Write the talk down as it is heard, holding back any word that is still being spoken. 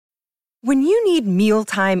When you need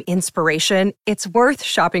mealtime inspiration, it's worth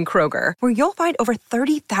shopping Kroger, where you'll find over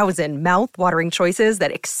 30,000 mouth-watering choices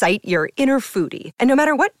that excite your inner foodie. And no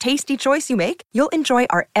matter what tasty choice you make, you'll enjoy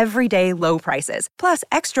our everyday low prices, plus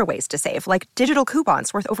extra ways to save, like digital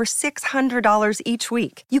coupons worth over $600 each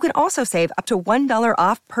week. You can also save up to $1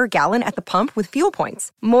 off per gallon at the pump with fuel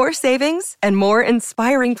points. More savings and more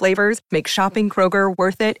inspiring flavors make shopping Kroger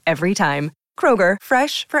worth it every time. Kroger,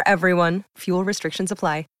 fresh for everyone. Fuel restrictions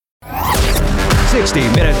apply. 60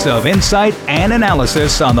 minutes of insight and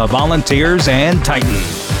analysis on the Volunteers and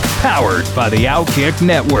Titans. Powered by the Outkick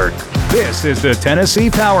Network. This is the Tennessee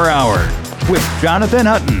Power Hour with Jonathan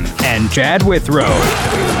Hutton and Chad Withrow.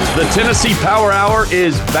 The Tennessee Power Hour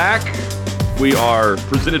is back. We are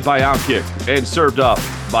presented by Outkick and served up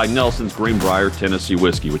by Nelson's Greenbrier Tennessee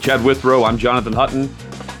Whiskey. With Chad Withrow, I'm Jonathan Hutton.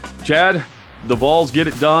 Chad, the Vols get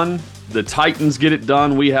it done. The Titans get it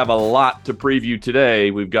done. We have a lot to preview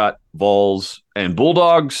today. We've got Vols and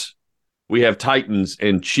Bulldogs. We have Titans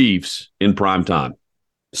and Chiefs in prime time.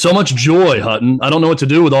 So much joy, Hutton. I don't know what to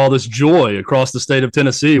do with all this joy across the state of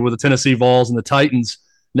Tennessee with the Tennessee Vols and the Titans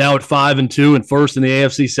now at 5-2 and first in the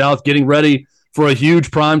AFC South, getting ready for a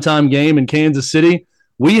huge primetime game in Kansas City.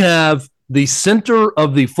 We have the center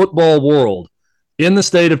of the football world in the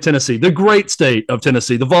state of Tennessee, the great state of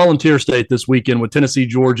Tennessee, the volunteer state this weekend with Tennessee,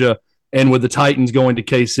 Georgia, and with the Titans going to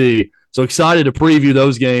KC. So excited to preview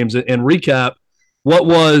those games and recap what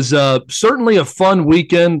was certainly a fun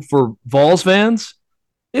weekend for Vols fans.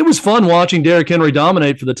 It was fun watching Derrick Henry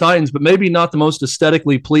dominate for the Titans, but maybe not the most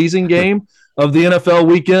aesthetically pleasing game of the NFL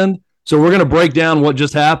weekend. So we're going to break down what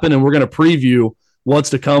just happened, and we're going to preview what's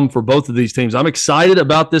to come for both of these teams. I'm excited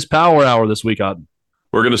about this Power Hour this week, Hutton.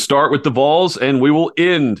 We're going to start with the Vols, and we will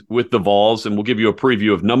end with the Vols, and we'll give you a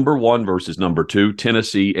preview of number 1 versus number 2,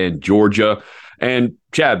 Tennessee and Georgia. And,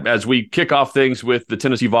 Chad, as we kick off things with the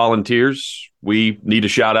Tennessee Volunteers, we need to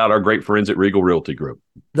shout out our great friends at Regal Realty Group.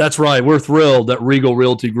 That's right. We're thrilled that Regal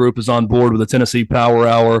Realty Group is on board with the Tennessee Power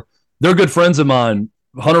Hour. They're good friends of mine.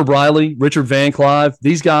 Hunter Briley, Richard Van Clive,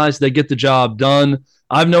 these guys, they get the job done.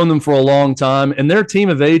 I've known them for a long time, and their team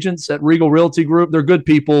of agents at Regal Realty Group, they're good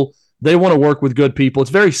people. They want to work with good people. It's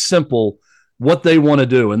very simple what they want to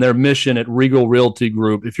do and their mission at Regal Realty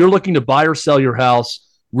Group. If you're looking to buy or sell your house,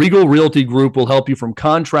 Regal Realty Group will help you from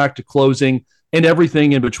contract to closing and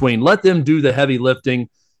everything in between. Let them do the heavy lifting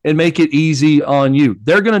and make it easy on you.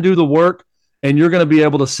 They're going to do the work, and you're going to be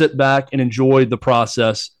able to sit back and enjoy the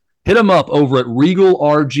process. Hit them up over at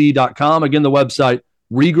regalrg.com. Again, the website,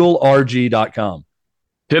 regalrg.com.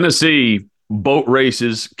 Tennessee boat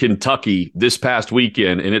races Kentucky this past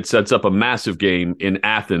weekend, and it sets up a massive game in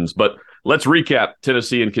Athens. But let's recap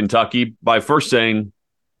Tennessee and Kentucky by first saying,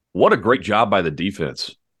 what a great job by the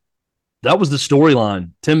defense. That was the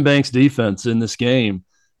storyline. Tim Banks' defense in this game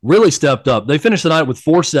really stepped up. They finished the night with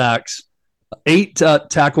 4 sacks, 8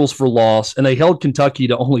 tackles for loss, and they held Kentucky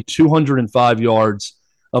to only 205 yards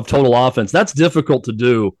of total offense. That's difficult to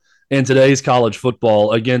do in today's college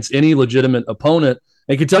football against any legitimate opponent.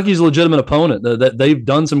 And Kentucky's a legitimate opponent. They've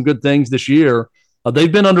done some good things this year.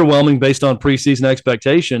 They've been underwhelming based on preseason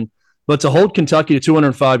expectation. But to hold Kentucky to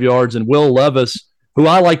 205 yards and Will Levis, who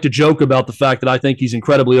I like to joke about the fact that I think he's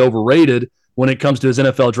incredibly overrated when it comes to his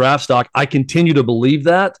NFL draft stock, I continue to believe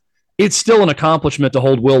that. It's still an accomplishment to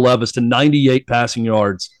hold Will Levis to 98 passing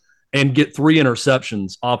yards and get 3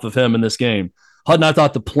 interceptions off of him in this game. Hutton, I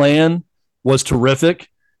thought the plan was terrific.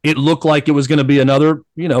 It looked like it was going to be another,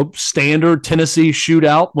 standard Tennessee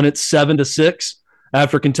shootout when it's 7-6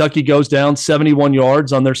 after Kentucky goes down 71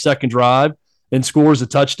 yards on their second drive and scores a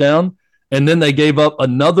touchdown. And then they gave up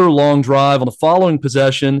another long drive on the following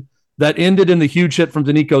possession that ended in the huge hit from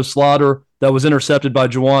Danico Slaughter that was intercepted by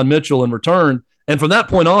Juwan Mitchell in return. And from that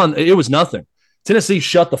point on, it was nothing. Tennessee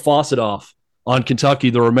shut the faucet off on Kentucky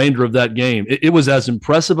the remainder of that game. It was as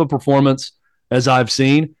impressive a performance as I've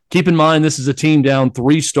seen. Keep in mind, this is a team down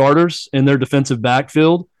 3 starters in their defensive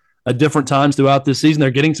backfield at different times throughout this season.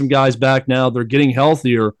 They're getting some guys back now. They're getting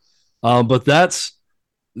healthier. But that's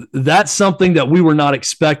something that we were not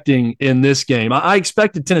expecting in this game. I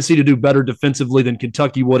expected Tennessee to do better defensively than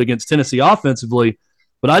Kentucky would against Tennessee offensively,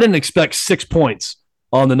 but I didn't expect 6 points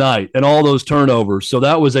on the night and all those turnovers. So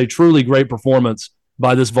that was a truly great performance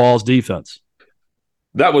by this Vols defense.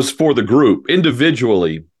 That was for the group.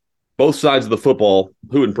 Individually, both sides of the football,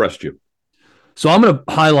 who impressed you? So I'm going to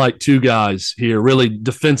highlight 2 guys here, really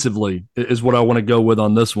defensively is what I want to go with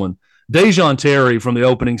on this one. Dejon Terry from the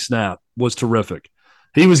opening snap was terrific.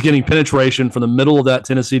 He was getting penetration from the middle of that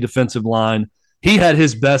Tennessee defensive line. He had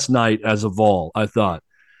his best night as a Vol, I thought.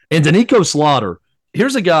 And Danico Slaughter,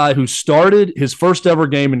 here's a guy who started his first ever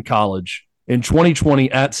game in college in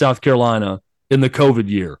 2020 at South Carolina in the COVID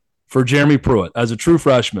year for Jeremy Pruitt as a true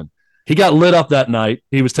freshman. He got lit up that night.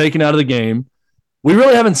 He was taken out of the game. We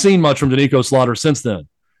really haven't seen much from Danico Slaughter since then.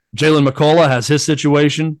 Jalen McCullough has his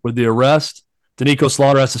situation with the arrest. Danico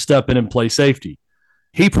Slaughter has to step in and play safety.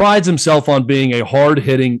 He prides himself on being a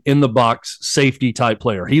hard-hitting, in-the-box safety-type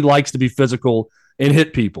player. He likes to be physical and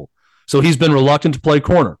hit people. So he's been reluctant to play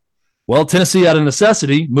corner. Well, Tennessee, out of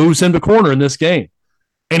necessity, moves him to corner in this game.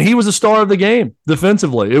 And he was a star of the game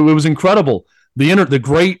defensively. It was incredible. The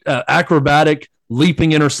great acrobatic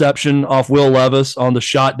leaping interception off Will Levis on the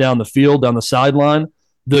shot down the field, down the sideline.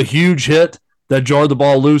 The huge hit that jarred the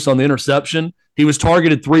ball loose on the interception. He was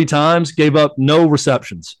targeted 3 times, gave up no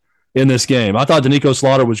receptions in this game. I thought Danico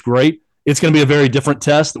Slaughter was great. It's going to be a very different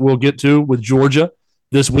test that we'll get to with Georgia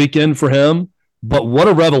this weekend for him. But what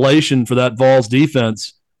a revelation for that Vols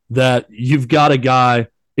defense that you've got a guy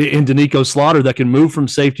in Danico Slaughter that can move from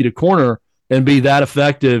safety to corner and be that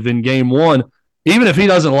effective in game one. Even if he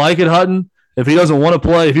doesn't like it, Hutton, if he doesn't want to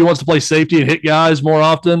play, if he wants to play safety and hit guys more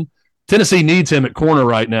often, Tennessee needs him at corner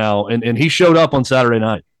right now, and he showed up on Saturday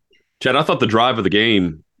night. Chad, I thought the drive of the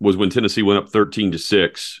game was when Tennessee went up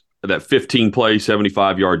 13-6, that 15-play,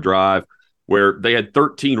 75-yard drive where they had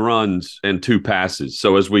 13 runs and 2 passes.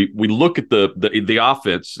 So as we look at the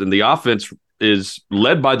offense, and the offense is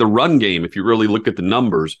led by the run game if you really look at the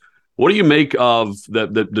numbers, what do you make of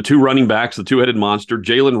the 2 running backs, the two-headed monster,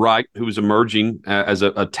 Jalen Wright, who is emerging as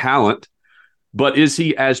a talent, but is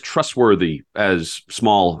he as trustworthy as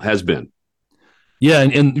Small has been? Yeah,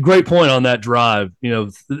 and great point on that drive.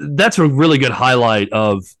 That's a really good highlight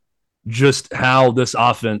of just how this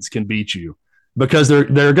offense can beat you because they're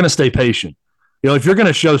going to stay patient. If you're going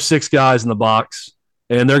to show 6 guys in the box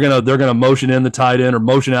and they're going to motion in the tight end or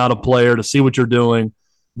motion out a player to see what you're doing,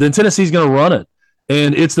 then Tennessee's going to run it.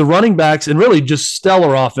 And it's the running backs and really just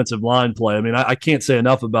stellar offensive line play. I mean, I can't say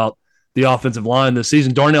enough about the offensive line this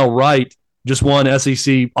season. Darnell Wright just won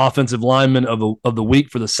SEC Offensive Lineman of the Week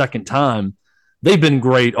for the second time. They've been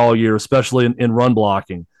great all year, especially in run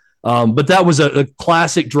blocking. But that was a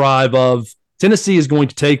classic drive of Tennessee is going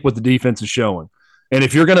to take what the defense is showing. And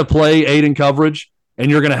if you're going to play 8 in coverage and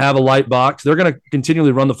you're going to have a light box, they're going to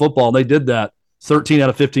continually run the football. And they did that 13 out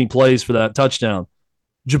of 15 plays for that touchdown.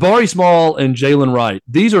 Jabari Small and Jalen Wright,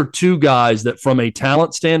 these are 2 guys that from a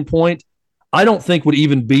talent standpoint, I don't think would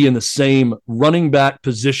even be in the same running back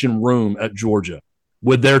position room at Georgia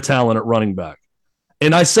with their talent at running back.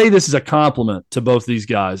 And I say this as a compliment to both these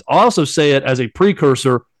guys. I also say it as a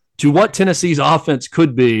precursor to what Tennessee's offense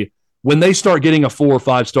could be when they start getting a 4 or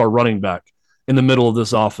 5-star running back in the middle of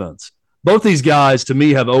this offense. Both these guys, to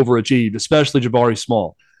me, have overachieved, especially Jabari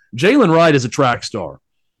Small. Jalen Wright is a track star.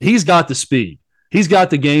 He's got the speed. He's got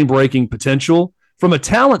the game-breaking potential. From a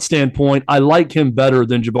talent standpoint, I like him better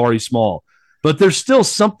than Jabari Small. But there's still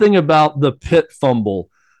something about the Pitt fumble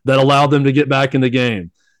that allowed them to get back in the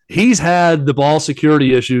game. He's had the ball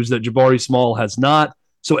security issues that Jabari Small has not.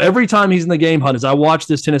 So every time he's in the game, Hunt, as I watch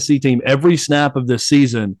this Tennessee team, every snap of this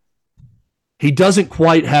season, he doesn't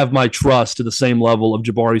quite have my trust to the same level of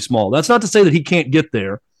Jabari Small. That's not to say that he can't get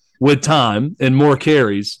there with time and more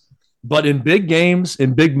carries. But in big games,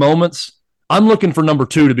 in big moments, I'm looking for number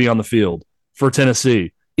 2 to be on the field for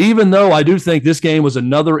Tennessee. Even though I do think this game was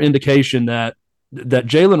another indication that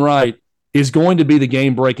Jalen Wright is going to be the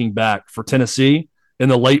game-breaking back for Tennessee in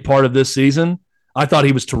the late part of this season. I thought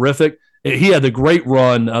he was terrific. He had the great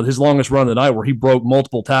run, his longest run of the night, where he broke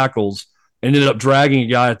multiple tackles and ended up dragging a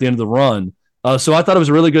guy at the end of the run. So I thought it was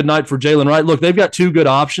a really good night for Jalen Wright. Look, they've got 2 good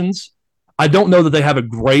options. I don't know that they have a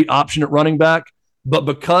great option at running back, but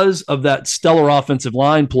because of that stellar offensive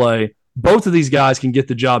line play, both of these guys can get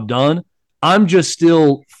the job done. I'm just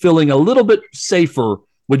still feeling a little bit safer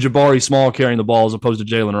with Jabari Small carrying the ball as opposed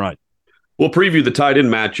to Jalen Wright. We'll preview the tight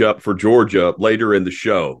end matchup for Georgia later in the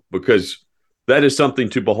show because that is something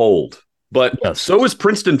to behold. But yes, so is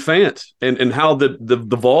Princeton Fant and how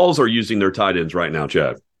the Vols are using their tight ends right now,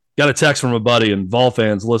 Chad. Got a text from a buddy, and Vol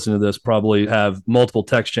fans listening to this probably have multiple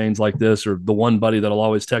text chains like this, or the one buddy that'll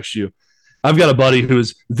always text you. I've got a buddy who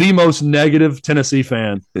is the most negative Tennessee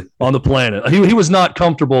fan on the planet. He was not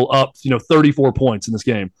comfortable up 34 points in this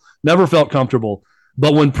game. Never felt comfortable.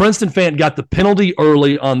 But when Princeton Fant got the penalty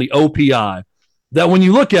early on the OPI, that when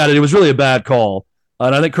you look at it, it was really a bad call.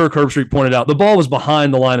 And I think Kirk Herbstreit pointed out the ball was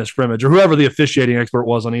behind the line of scrimmage, or whoever the officiating expert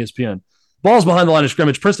was on ESPN. Ball's behind the line of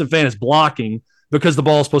scrimmage. Princeton Fant is blocking because the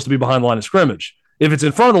ball is supposed to be behind the line of scrimmage. If it's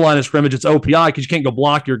in front of the line of scrimmage, it's OPI because you can't go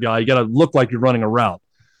block your guy. You got to look like you're running a route.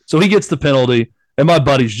 So he gets the penalty, and my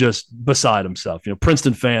buddy's just beside himself.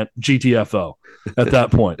 Princeton Fant, GTFO at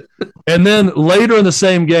that point. And then later in the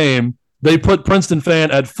same game, They put Princeton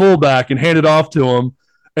Fant at fullback and handed off to him,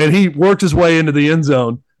 and he worked his way into the end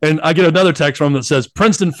zone. And I get another text from him that says,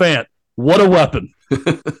 Princeton Fant, what a weapon.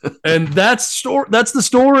 And that's the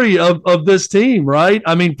story of this team, right?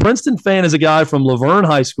 I mean, Princeton Fant is a guy from Laverne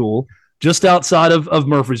High School, just outside of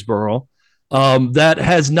Murfreesboro, that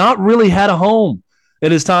has not really had a home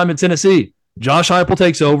in his time in Tennessee. Josh Heupel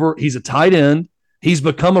takes over. He's a tight end. He's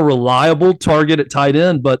become a reliable target at tight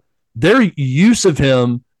end, but their use of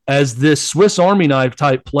him as this Swiss Army knife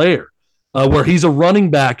type player, where he's a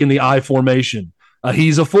running back in the I formation.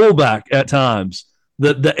 He's a fullback at times.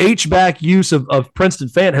 The H-back use of Princeton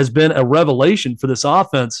Fant has been a revelation for this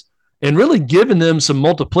offense and really given them some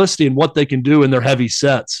multiplicity in what they can do in their heavy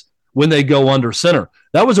sets when they go under center.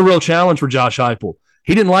 That was a real challenge for Josh Heupel.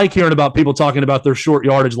 He didn't like hearing about people talking about their short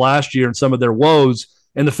yardage last year and some of their woes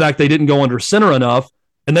and the fact they didn't go under center enough,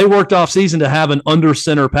 and they worked off season to have an under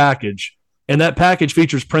center package, and that package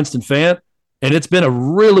features Princeton Fant, and it's been a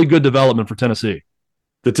really good development for Tennessee.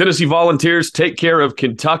 The Tennessee Volunteers take care of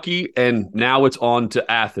Kentucky, and now it's on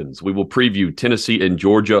to Athens. We will preview Tennessee and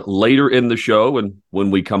Georgia later in the show, and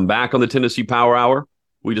when we come back on the Tennessee Power Hour,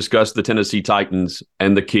 we discuss the Tennessee Titans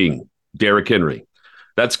and the King, Derrick Henry.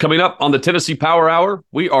 That's coming up on the Tennessee Power Hour.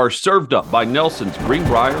 We are served up by Nelson's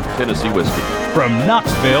Greenbrier Tennessee Whiskey. From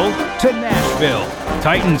Knoxville to Nashville,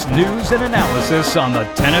 Titans news and analysis on the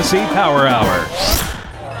Tennessee Power Hour.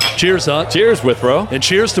 Cheers, Hut. Cheers, Withrow. And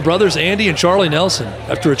cheers to brothers Andy and Charlie Nelson.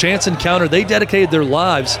 After a chance encounter, they dedicated their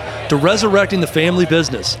lives to resurrecting the family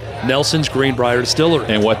business, Nelson's Greenbrier Distillery.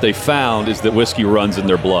 And what they found is that whiskey runs in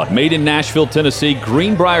their blood. Made in Nashville, Tennessee,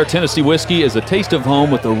 Greenbrier Tennessee Whiskey is a taste of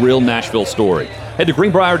home with a real Nashville story. Head to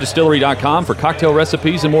greenbrierdistillery.com for cocktail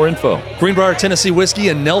recipes and more info. Greenbrier Tennessee Whiskey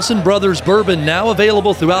and Nelson Brothers Bourbon now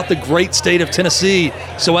available throughout the great state of Tennessee.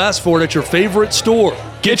 So ask for it at your favorite store.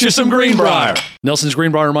 Get you some Greenbrier. Nelson's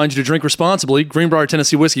Greenbrier reminds you to drink responsibly. Greenbrier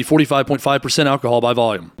Tennessee Whiskey, 45.5% alcohol by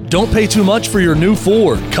volume. Don't pay too much for your new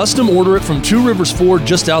Ford. Custom order it from Two Rivers Ford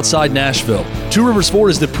just outside Nashville. Two Rivers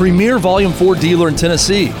Ford is the premier volume Ford dealer in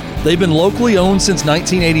Tennessee. They've been locally owned since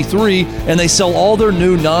 1983, and they sell all their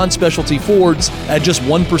new non-specialty Fords at just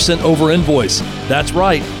 1% over invoice. That's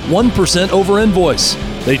right, 1% over invoice.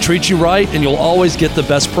 They treat you right, and you'll always get the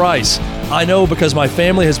best price. I know because my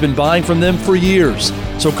family has been buying from them for years.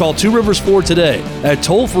 So call Two Rivers Ford today at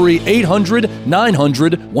toll-free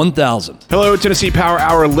 800-900-1000. Hello, Tennessee Power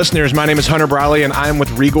Hour listeners. My name is Hunter Briley, and I'm with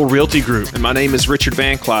Regal Realty Group. And my name is Richard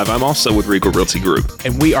Van Clive. I'm also with Regal Realty Group.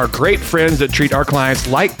 And we are great friends that treat our clients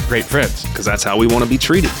like great friends. Because that's how we want to be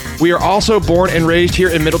treated. We are also born and raised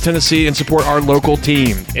here in Middle Tennessee and support our local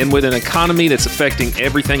team. And with an economy that's affecting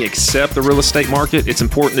everything except the real estate market, it's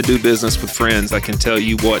important to do business with friends that can tell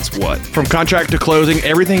you what's what. From contract to closing,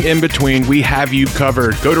 everything in between, we have you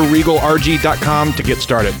covered. Go to regalrg.com to get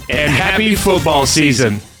started. And happy football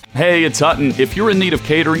season. Hey, it's Hutton. If you're in need of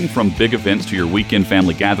catering, from big events to your weekend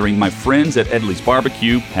family gathering, my friends at Edley's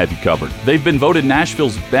Barbecue have you covered. They've been voted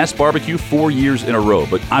Nashville's best barbecue 4 years in a row,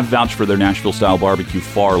 but I've vouched for their Nashville-style barbecue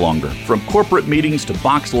far longer. From corporate meetings to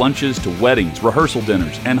boxed lunches to weddings, rehearsal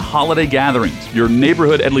dinners, and holiday gatherings, your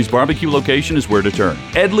neighborhood Edley's Barbecue location is where to turn.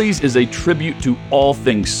 Edley's is a tribute to all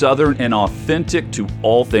things Southern and authentic to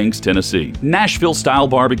all things Tennessee. Nashville-style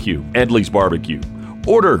barbecue, Edley's Barbecue.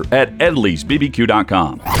 Order at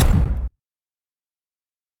edleysbbq.com.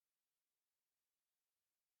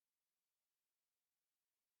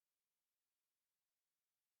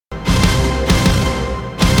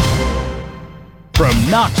 From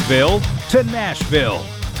Knoxville to Nashville,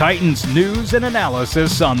 Titans news and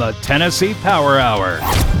analysis on the Tennessee Power Hour.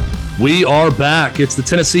 We are back. It's the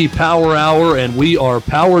Tennessee Power Hour, and we are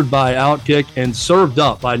powered by Outkick and served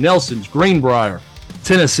up by Nelson's Greenbrier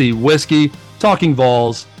Tennessee Whiskey. Talking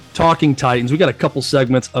Vols, talking Titans. We got a couple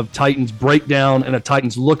segments of Titans breakdown and a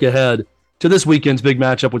Titans look ahead to this weekend's big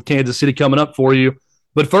matchup with Kansas City coming up for you.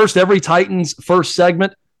 But first, every Titans first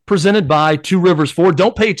segment presented by Two Rivers Ford.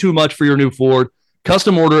 Don't pay too much for your new Ford.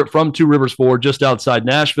 Custom order it from Two Rivers Ford just outside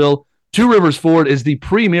Nashville. Two Rivers Ford is the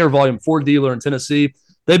premier volume Ford dealer in Tennessee.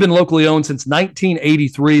 They've been locally owned since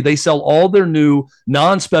 1983. They sell all their new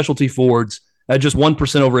non-specialty Fords at just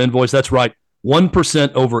 1% over invoice. That's right,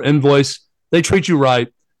 1% over invoice. They treat you right,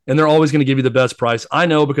 and they're always going to give you the best price. I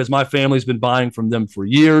know because my family's been buying from them for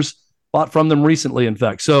years, bought from them recently, in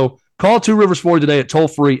fact. So call Two Rivers Ford today at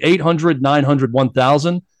toll-free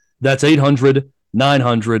 800-900-1000. That's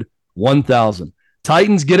 800-900-1000.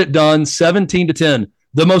 Titans get it done 17-10.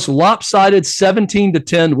 The most lopsided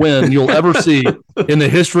 17-10 win you'll ever see in the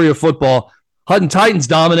history of football. Hutton Titans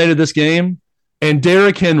dominated this game, and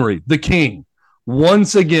Derrick Henry, the king,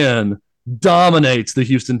 once again dominates the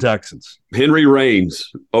Houston Texans. Henry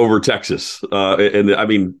reigns over Texas.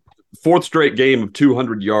 Fourth straight game of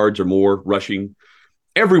 200 yards or more rushing.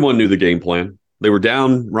 Everyone knew the game plan. They were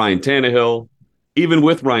down Ryan Tannehill. Even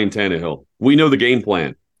with Ryan Tannehill, we know the game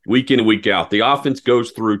plan week in and week out. The offense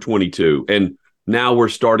goes through 22, and now we're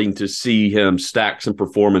starting to see him stack some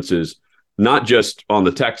performances, not just on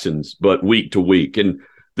the Texans, but week to week. And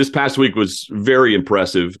this past week was very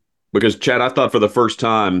impressive because, Chad, I thought for the first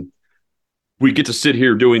time we get to sit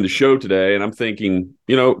here doing the show today, and I'm thinking,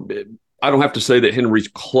 I don't have to say that Henry's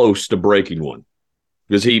close to breaking one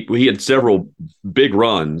because he had several big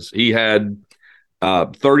runs. He had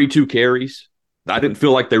 32 carries. I didn't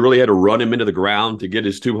feel like they really had to run him into the ground to get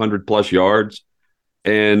his 200-plus yards.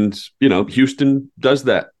 And, Houston does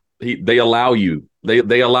that. They allow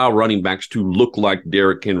running backs to look like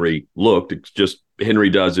Derrick Henry looked. It's just Henry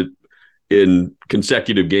does it in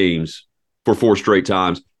consecutive games for 4 straight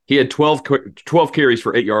times. He had 12 carries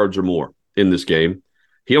for 8 yards or more in this game.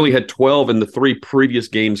 He only had 12 in the 3 previous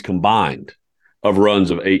games combined of runs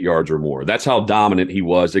of 8 yards or more. That's how dominant he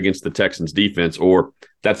was against the Texans defense, or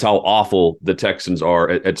that's how awful the Texans are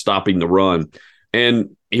at stopping the run.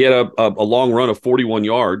 And he had a long run of 41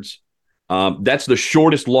 yards. That's the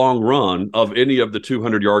shortest long run of any of the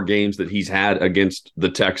 200-yard games that he's had against the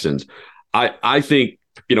Texans. I think,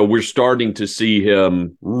 we're starting to see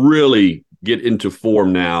him really get into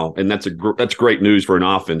form now, and that's great news for an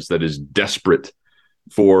offense that is desperate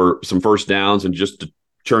for some first downs and just to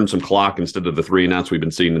churn some clock instead of the 3 and outs we've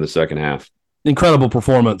been seeing in the second half. Incredible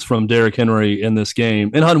performance from Derrick Henry in this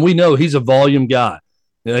game. And, Hutton, we know he's a volume guy.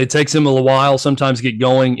 It takes him a little while sometimes to get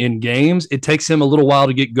going in games. It takes him a little while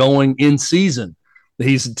to get going in season.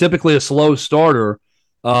 He's typically a slow starter.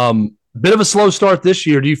 Bit of a slow start this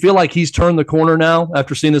year. Do you feel like he's turned the corner now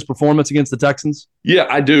after seeing this performance against the Texans? Yeah,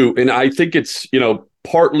 I do. And I think it's,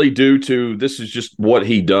 partly due to this is just what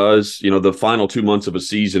he does. The final 2 months of a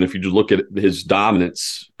season, if you just look at his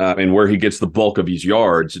dominance and where he gets the bulk of his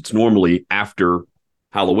yards, it's normally after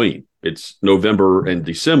Halloween. It's November and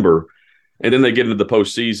December. And then they get into the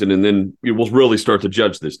postseason, and then we'll really start to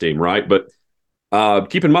judge this team, right? But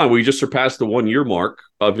keep in mind, we just surpassed the 1-year mark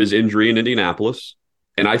of his injury in Indianapolis.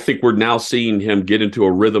 And I think we're now seeing him get into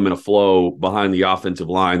a rhythm and a flow behind the offensive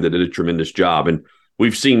line that did a tremendous job. And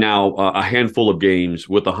we've seen now a handful of games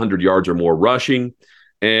with 100 yards or more rushing.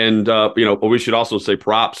 And, we should also say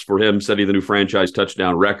props for him setting the new franchise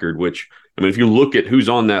touchdown record, which, if you look at who's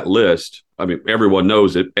on that list, everyone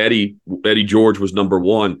knows it. Eddie George was number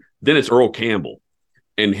 1. Then it's Earl Campbell.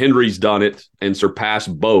 And Henry's done it and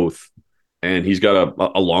surpassed both. And he's got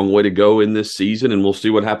a long way to go in this season, and we'll see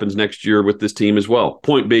what happens next year with this team as well.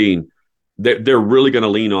 Point being, they're really going to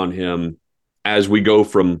lean on him as we go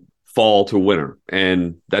from fall to winter,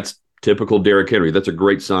 and that's typical Derrick Henry. That's a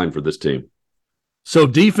great sign for this team. So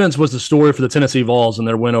defense was the story for the Tennessee Vols in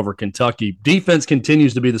their win over Kentucky. Defense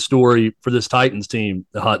continues to be the story for this Titans team,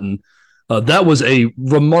 Hutton. That was a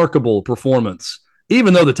remarkable performance.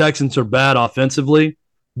 Even though the Texans are bad offensively,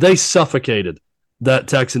 they suffocated that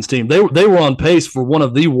Texans team. They were on pace for one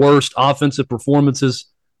of the worst offensive performances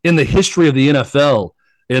in the history of the NFL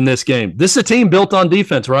in this game. This is a team built on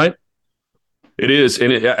defense, right? It is,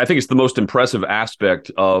 and I think it's the most impressive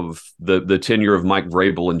aspect of the tenure of Mike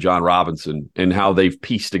Vrabel and John Robinson and how they've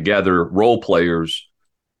pieced together role players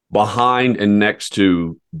behind and next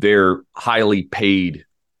to their highly paid,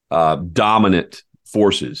 dominant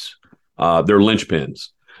forces, their linchpins.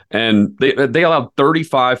 And they allowed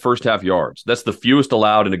 35 first-half yards. That's the fewest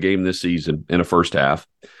allowed in a game this season in a first half.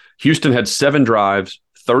 Houston had 7 drives,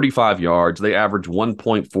 35 yards. They averaged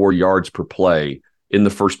 1.4 yards per play in the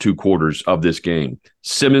first 2 quarters of this game.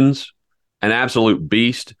 Simmons, an absolute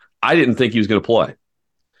beast. I didn't think he was going to play.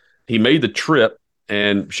 He made the trip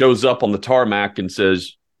and shows up on the tarmac and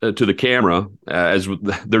says to the camera, as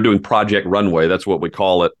they're doing Project Runway, that's what we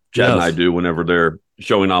call it. Chad and I do whenever they're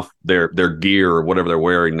showing off their gear or whatever they're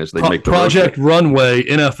wearing as they make the Project Runway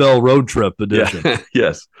NFL Road Trip edition. Yeah.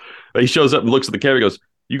 Yes. He shows up and looks at the camera and goes,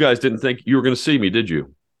 "You guys didn't think you were going to see me, did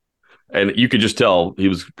you?" And you could just tell he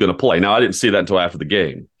was going to play. Now, I didn't see that until after the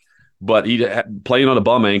game. But he playing on a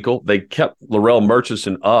bum ankle. They kept Larrell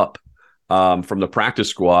Murchison up from the practice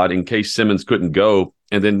squad in case Simmons couldn't go.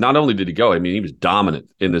 And then not only did he go, he was dominant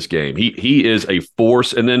in this game. He is a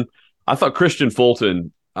force. And then I thought Christian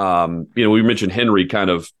Fulton, we mentioned Henry kind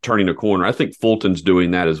of turning a corner. I think Fulton's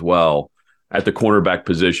doing that as well at the cornerback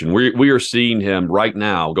position. We are seeing him right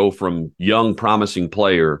now go from young, promising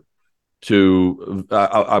player to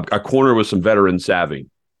a corner with some veteran savvy.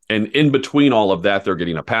 And in between all of that, they're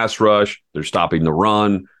getting a pass rush. They're stopping the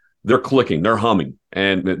run. they're clicking, they're humming.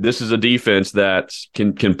 And this is a defense that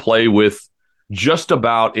can play with just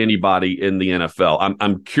about anybody in the NFL.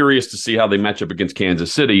 I'm curious to see how they match up against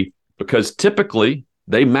Kansas City, because typically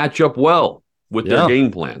they match up well with their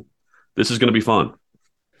game plan. This is going to be fun.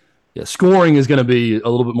 Yeah, scoring is going to be a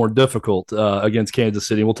little bit more difficult against Kansas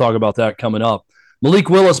City. We'll talk about that coming up. Malik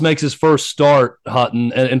Willis makes his first start,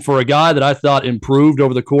 Hutton, and for a guy that I thought improved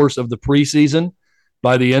over the course of the preseason,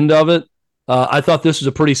 by the end of it, I thought this was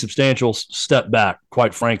a pretty substantial step back,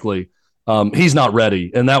 quite frankly. He's not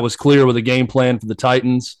ready, and that was clear with the game plan for the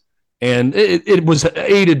Titans, and it was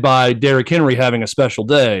aided by Derrick Henry having a special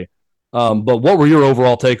day. But what were your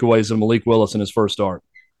overall takeaways of Malik Willis in his first start?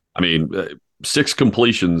 I mean, 6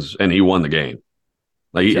 completions, and he won the game.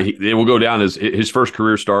 Like it will go down as his first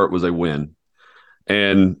career start was a win.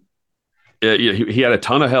 And he had a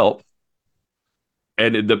ton of help.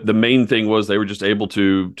 And the main thing was they were just able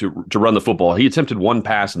to run the football. He attempted 1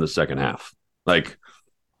 pass in the second half. Like,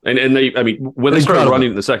 and they, I mean, when they started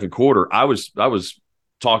running in the second quarter, I was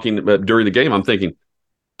talking during the game. I'm thinking,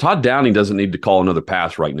 Todd Downing doesn't need to call another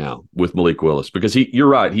pass right now with Malik Willis, because you're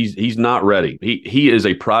right. He's not ready. He is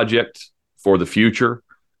a project for the future.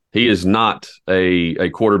 He is not a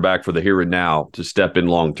quarterback for the here and now to step in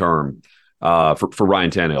long term for Ryan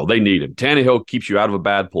Tannehill. They need him. Tannehill keeps you out of a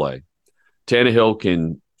bad play. Tannehill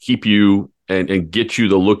can keep you and get you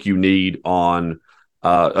the look you need on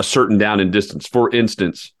a certain down and distance. For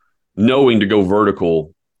instance, knowing to go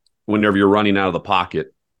vertical whenever you're running out of the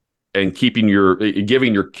pocket and giving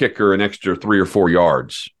your kicker an extra 3 or 4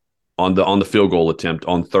 yards on the field goal attempt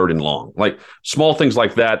on 3rd and long. Like small things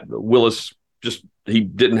like that, Willis he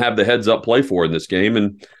didn't have the heads up play for in this game.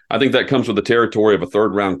 And I think that comes with the territory of a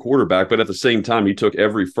 3rd round quarterback. But at the same time, he took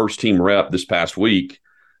every first team rep this past week,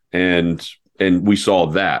 and we saw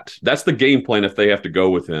that. That's the game plan if they have to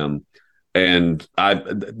go with him. And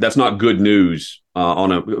that's not good news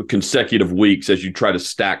on a consecutive weeks as you try to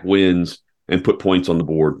stack wins and put points on the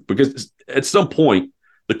board, because at some point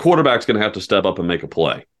the quarterback's going to have to step up and make a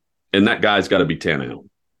play, and that guy's got to be Tannehill.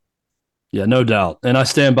 Yeah, no doubt. And I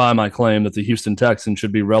stand by my claim that the Houston Texans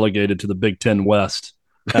should be relegated to the Big Ten West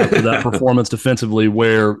after that performance defensively,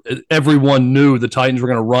 where everyone knew the Titans were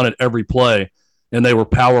going to run it every play, and they were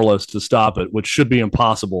powerless to stop it, which should be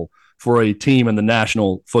impossible for a team in the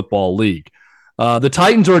National Football League. The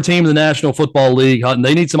Titans are a team in the National Football League, Hutton.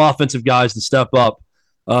 They need some offensive guys to step up.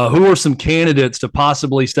 Who are some candidates to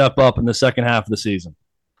possibly step up in the second half of the season?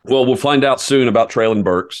 Well, we'll find out soon about Traylon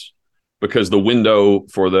Burks, because the window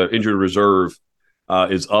for the injured reserve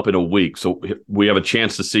is up in a week. So we have a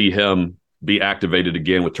chance to see him be activated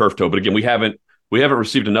again with turf toe. But again, we haven't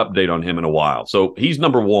received an update on him in a while. So he's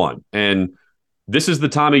number 1. And this is the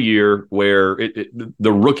time of year where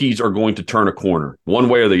the rookies are going to turn a corner one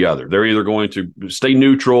way or the other. They're either going to stay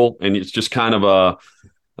neutral, and it's just kind of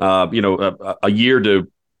a year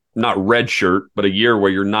to not redshirt, but a year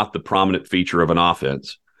where you're not the prominent feature of an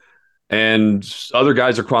offense. And other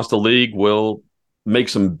guys across the league will make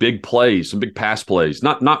some big plays, some big pass plays,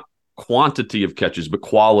 not quantity of catches, but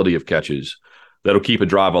quality of catches that'll keep a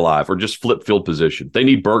drive alive, or just flip field position. They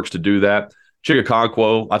need Burks to do that.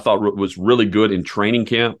 Chigakonkwo, I thought, was really good in training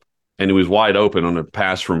camp, and he was wide open on a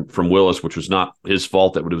pass from Willis, which was not his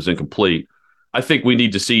fault that it was incomplete. I think we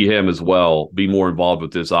need to see him as well be more involved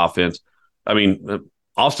with this offense. I mean,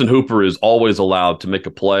 Austin Hooper is always allowed to make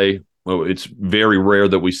a play. Well, it's very rare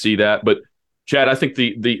that we see that. But, Chad, I think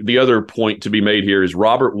the other point to be made here is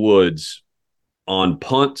Robert Woods on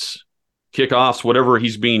punts, kickoffs, whatever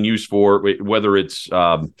he's being used for, whether it's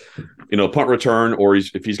punt return or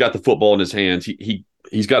if he's got the football in his hands,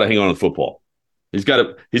 he's got to hang on to the football. He's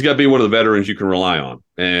got to be one of the veterans you can rely on.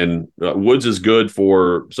 And Woods is good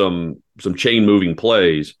for some chain moving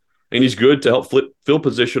plays, and he's good to help flip field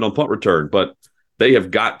position on punt return. But they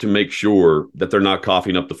have got to make sure that they're not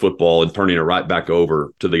coughing up the football and turning it right back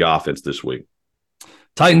over to the offense this week.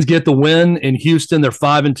 Titans get the win in Houston. They're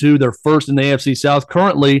 5-2. They're first in the AFC South.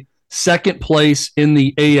 Currently, second place in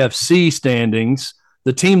the AFC standings.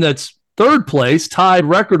 The team that's third place, tied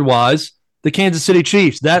record-wise, the Kansas City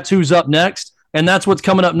Chiefs. That's who's up next, and that's what's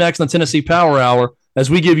coming up next on Tennessee Power Hour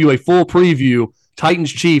as we give you a full preview.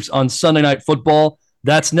 Titans-Chiefs on Sunday Night Football.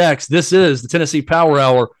 That's next. This is the Tennessee Power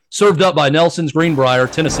Hour, served up by Nelson's Greenbrier,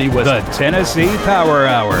 Tennessee Whiskey. The Tennessee Power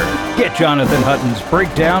Hour. Get Jonathan Hutton's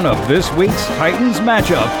breakdown of this week's Titans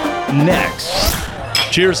matchup next.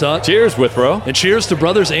 Cheers, Hut. Cheers, Withrow. And cheers to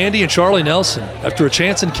brothers Andy and Charlie Nelson. After a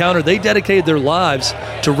chance encounter, they dedicated their lives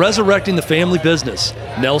to resurrecting the family business,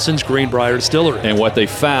 Nelson's Greenbrier Distillery. And what they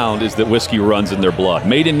found is that whiskey runs in their blood.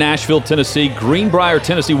 Made in Nashville, Tennessee, Greenbrier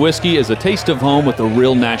Tennessee Whiskey is a taste of home with a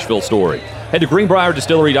real Nashville story. Head to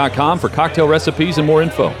greenbrierdistillery.com for cocktail recipes and more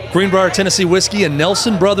info. Greenbrier Tennessee Whiskey and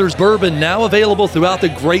Nelson Brothers Bourbon now available throughout the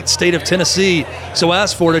great state of Tennessee. So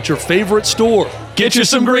ask for it at your favorite store. Get you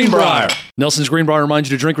some Greenbrier. Nelson's Greenbrier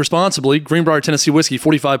reminds you to drink responsibly. Greenbrier Tennessee Whiskey,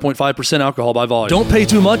 45.5% alcohol by volume. Don't pay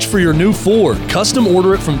too much for your new Ford. Custom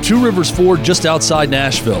order it from Two Rivers Ford just outside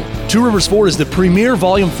Nashville. Two Rivers Ford is the premier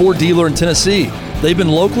volume Ford dealer in Tennessee. They've been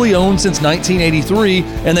locally owned since 1983,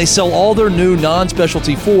 and they sell all their new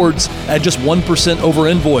non-specialty Fords at just 1% over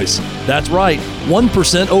invoice. That's right,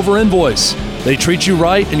 1% over invoice. They treat you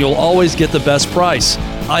right, and you'll always get the best price.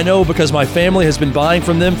 I know because my family has been buying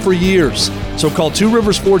from them for years. So call Two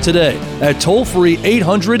Rivers Ford today at toll-free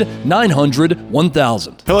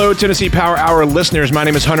 800-900-1000. Hello, Tennessee Power Hour listeners. My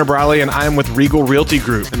name is Hunter Briley, and I'm with Regal Realty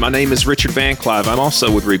Group. And my name is Richard Van Clive. I'm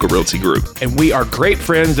also with Regal Realty Group. And we are great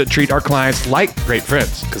friends that treat our clients like great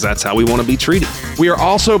friends. Because that's how we want to be treated. We are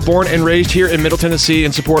also born and raised here in Middle Tennessee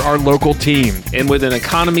and support our local team. And with an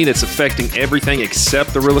economy that's affecting everything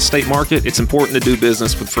except the real estate market, it's important to do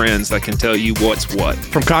business with friends that can tell you what's what.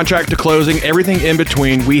 From contract to closing, everything in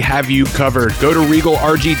between, we have you covered. Go to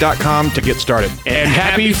regalrg.com to get started. And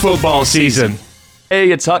happy football season.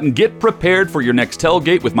 Hey, it's Hutton. Get prepared for your next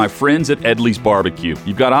tailgate with my friends at Edley's Barbecue.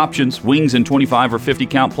 You've got options: wings in 25 or 50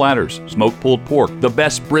 count platters, smoked pulled pork, the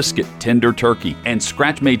best brisket, tender turkey, and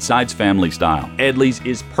scratch-made sides family style. Edley's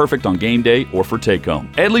is perfect on game day or for take-home.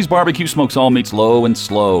 Edley's Barbecue smokes all meats low and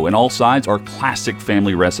slow, and all sides are classic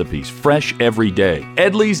family recipes, fresh every day.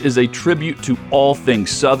 Edley's is a tribute to all things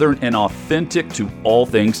Southern and authentic to all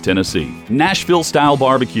things Tennessee. Nashville-style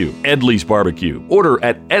barbecue, Edley's Barbecue. Order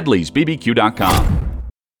at edleysbbq.com.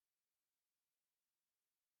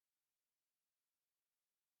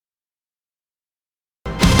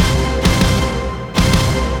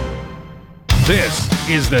 This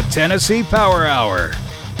is the Tennessee Power Hour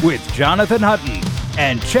with Jonathan Hutton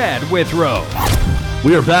and Chad Withrow.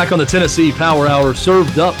 We are back on the Tennessee Power Hour,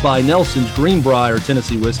 served up by Nelson's Greenbrier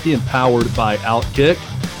Tennessee Whiskey and powered by Outkick.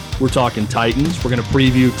 We're talking Titans. We're going to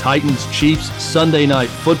preview Titans-Chiefs Sunday Night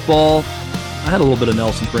Football. I had a little bit of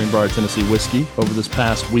Nelson's Greenbrier Tennessee Whiskey over this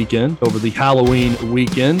past weekend, over the Halloween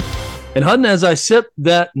weekend. And Hutton, as I sip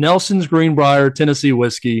that Nelson's Greenbrier Tennessee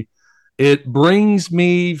Whiskey, it brings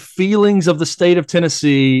me feelings of the state of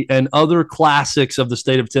Tennessee and other classics of the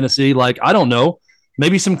state of Tennessee, like, I don't know,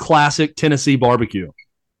 maybe some classic Tennessee barbecue.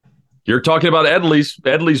 You're talking about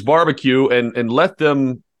Edley's Barbecue, and let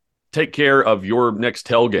them take care of your next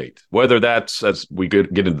tailgate, whether that's as we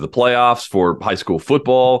get into the playoffs for high school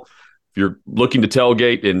football. If you're looking to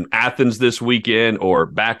tailgate in Athens this weekend or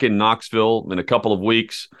back in Knoxville in a couple of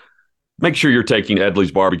weeks, make sure you're taking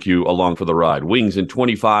Edley's Barbecue along for the ride. Wings in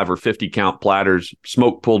 25 or 50 count platters,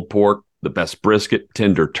 smoked pulled pork, the best brisket,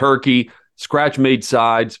 tender turkey, scratch-made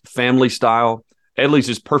sides, family style. Edley's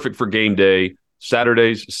is perfect for game day,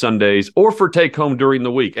 Saturdays, Sundays, or for take-home during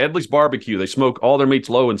the week. Edley's Barbecue, they smoke all their meats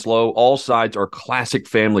low and slow. All sides are classic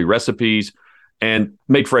family recipes and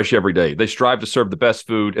made fresh every day. They strive to serve the best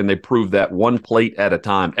food, and they prove that one plate at a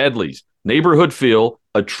time. Edley's, neighborhood feel,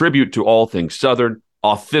 a tribute to all things Southern,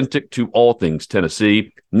 authentic to all things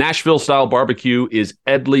Tennessee. Nashville-style barbecue is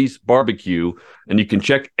Edley's Barbecue, and you can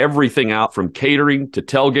check everything out from catering to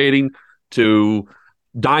tailgating to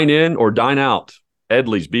dine in or dine out.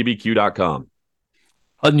 Edley'sBBQ.com.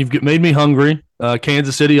 Hutton, you've made me hungry.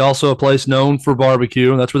 Kansas City, also a place known for barbecue,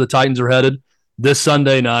 and that's where the Titans are headed this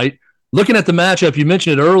Sunday night. Looking at the matchup, you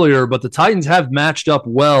mentioned it earlier, but the Titans have matched up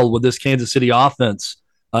well with this Kansas City offense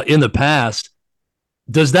in the past.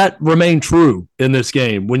 Does that remain true in this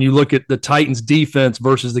game when you look at the Titans defense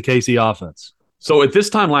versus the KC offense? So at this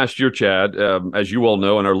time last year, Chad, as you all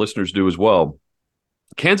know, and our listeners do as well,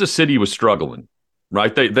 Kansas City was struggling,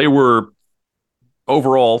 right? They were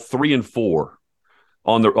overall 3-4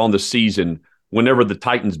 on the season whenever the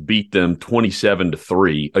Titans beat them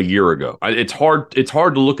 27-3 a year ago. It's hard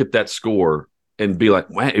to look at that score and be like,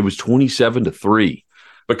 wow, it was 27-3.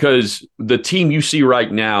 Because the team you see right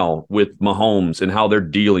now with Mahomes and how they're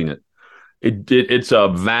dealing it's a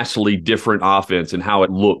vastly different offense and how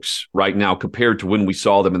it looks right now compared to when we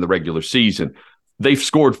saw them in the regular season. They've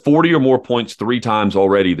scored 40 or more points 3 times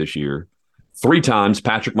already this year. 3 times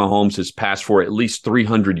Patrick Mahomes has passed for at least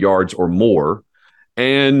 300 yards or more.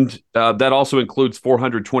 And that also includes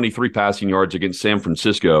 423 passing yards against San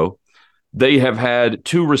Francisco. They have had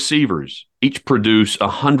 2 receivers each produce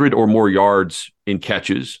 100 or more yards in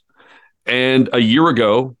catches. And a year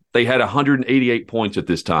ago, they had 188 points at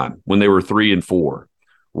this time when they were 3-4.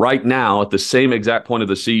 Right now, at the same exact point of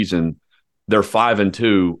the season, they're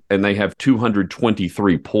 5-2, and they have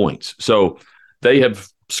 223 points. So they have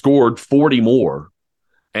scored 40 more,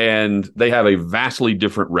 and they have a vastly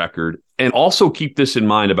different record. And also keep this in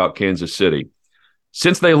mind about Kansas City.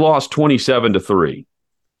 Since they lost 27-3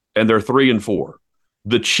 and they're 3-4,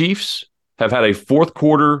 the Chiefs have had a fourth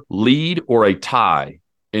quarter lead or a tie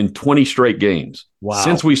in 20 straight games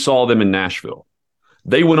since we saw them in Nashville.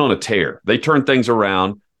 They went on a tear. They turned things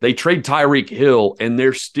around. They trade Tyreek Hill, and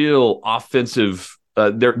they're still offensive.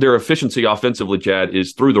 Their efficiency offensively, Chad,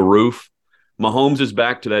 is through the roof. Mahomes is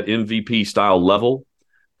back to that MVP-style level,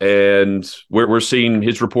 and we're seeing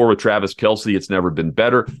his rapport with Travis Kelce. It's never been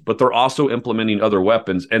better, but they're also implementing other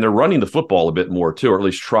weapons, and they're running the football a bit more, too, or at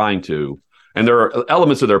least trying to. And there are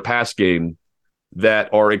elements of their pass game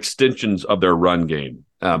that are extensions of their run game.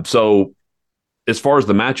 So as far as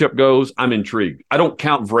the matchup goes, I'm intrigued. I don't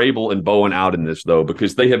count Vrabel and Bowen out in this, though,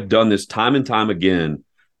 because they have done this time and time again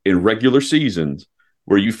in regular seasons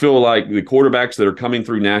where you feel like the quarterbacks that are coming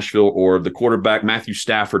through Nashville or the quarterback Matthew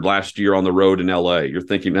Stafford last year on the road in L.A., you're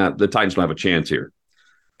thinking, the Titans don't have a chance here.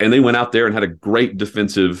 And they went out there and had a great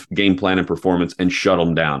defensive game plan and performance and shut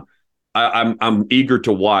them down. I'm eager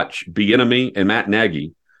to watch Bieniemy and Matt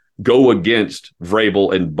Nagy go against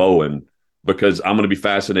Vrabel and Bowen, because I'm going to be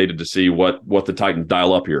fascinated to see what the Titans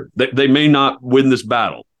dial up here. They may not win this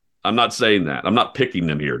battle. I'm not saying that. I'm not picking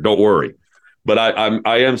them here. Don't worry. But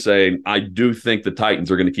I am saying I do think the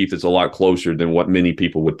Titans are going to keep this a lot closer than what many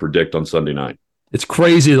people would predict on Sunday night. It's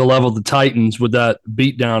crazy the level of the Titans with that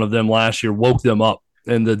beatdown of them last year woke them up,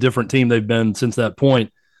 and the different team they've been since that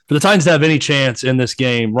point. For the Titans to have any chance in this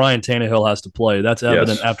game, Ryan Tannehill has to play. That's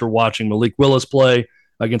evident after watching Malik Willis play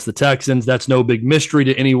against the Texans. That's no big mystery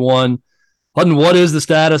to anyone. Hutton, what is the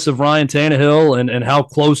status of Ryan Tannehill, and how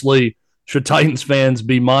closely should Titans fans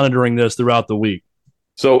be monitoring this throughout the week?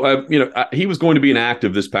 So, he was going to be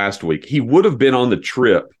inactive this past week. He would have been on the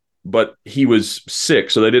trip, but he was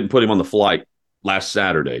sick, so they didn't put him on the flight last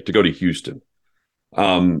Saturday to go to Houston.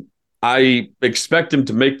 I expect him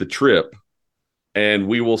to make the trip, and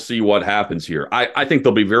we will see what happens here. I think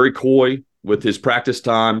they'll be very coy with his practice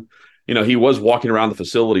time. He was walking around the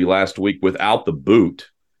facility last week without the boot.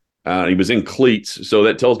 He was in cleats, so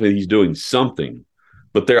that tells me he's doing something.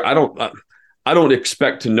 But I don't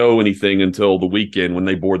expect to know anything until the weekend when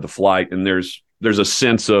they board the flight, and there's a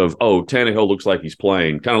sense of, Tannehill looks like he's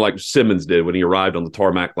playing, kind of like Simmons did when he arrived on the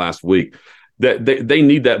tarmac last week. That they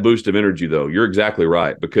need that boost of energy, though. You're exactly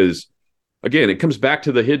right, because again, it comes back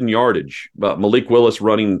to the hidden yardage. Malik Willis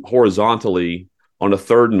running horizontally on a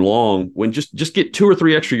 3rd and long, when just get 2 or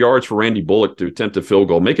 3 extra yards for Randy Bullock to attempt a field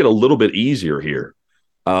goal. Make it a little bit easier here.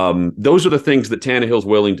 Those are the things that Tannehill's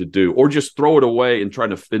willing to do, or just throw it away and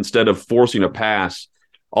instead of forcing a pass,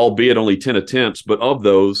 albeit only 10 attempts. But of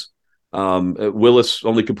those, Willis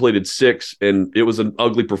only completed 6, and it was an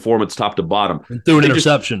ugly performance top to bottom. And threw an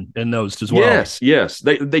interception in those as well. Yes.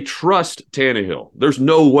 They trust Tannehill. There's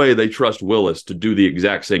no way they trust Willis to do the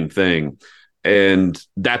exact same thing. And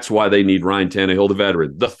that's why they need Ryan Tannehill, the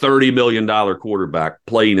veteran, the $30 million quarterback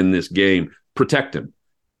playing in this game. Protect him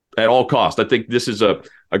at all costs. I think this is a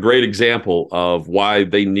great example of why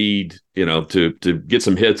they need, to get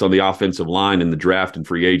some hits on the offensive line in the draft and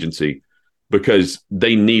free agency, because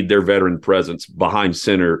they need their veteran presence behind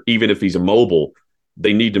center. Even if he's immobile,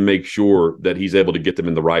 they need to make sure that he's able to get them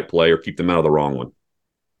in the right play or keep them out of the wrong one.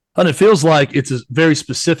 And it feels like it's a very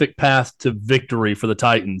specific path to victory for the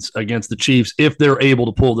Titans against the Chiefs if they're able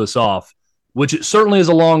to pull this off, which it certainly is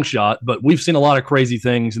a long shot, but we've seen a lot of crazy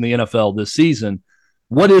things in the NFL this season.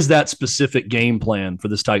 What is that specific game plan for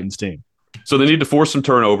this Titans team? So they need to force some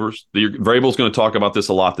turnovers. Vrabel's going to talk about this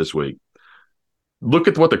a lot this week. Look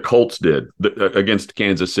at what the Colts did against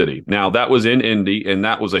Kansas City. Now, that was in Indy, and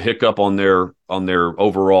that was a hiccup on their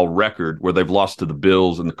overall record where they've lost to the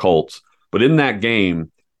Bills and the Colts. But in that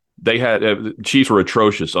game, the Chiefs were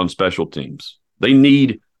atrocious on special teams. They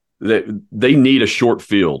need a short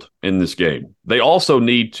field in this game. They also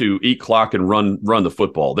need to eat clock and run the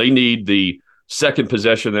football. They need the second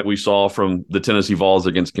possession that we saw from the Tennessee Vols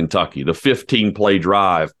against Kentucky, the 15-play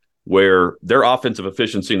drive where their offensive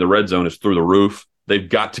efficiency in the red zone is through the roof. They've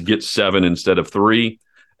got to get 7 instead of 3.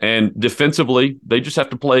 And defensively, they just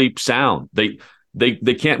have to play sound. They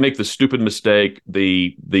can't make the stupid mistake,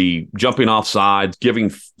 the jumping off sides, giving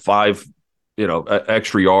 5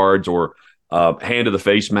 extra yards, or hand to the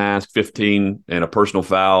face mask, 15, and a personal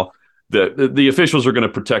foul. The officials are going to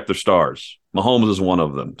protect their stars. Mahomes is one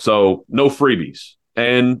of them. So no freebies.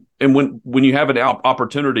 And when you have an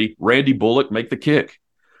opportunity, Randy Bullock, make the kick,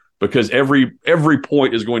 because every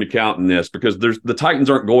point is going to count in this, because the Titans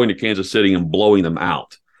aren't going to Kansas City and blowing them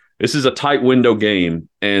out. This is a tight window game,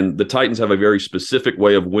 and the Titans have a very specific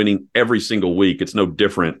way of winning every single week. It's no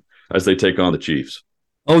different as they take on the Chiefs.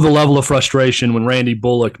 Oh, the level of frustration when Randy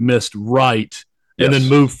Bullock missed right and then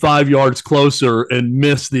move 5 yards closer and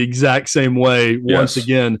miss the exact same way once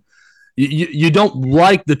again. You don't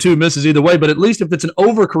like the two misses either way, but at least if it's an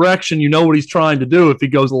overcorrection, you know what he's trying to do. If he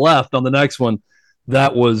goes left on the next one,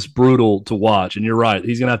 that was brutal to watch. And you're right.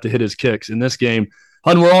 He's going to have to hit his kicks in this game.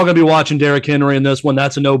 We're all going to be watching Derrick Henry in this one.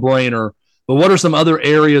 That's a no-brainer. But what are some other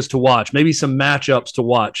areas to watch? Maybe some matchups to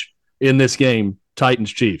watch in this game,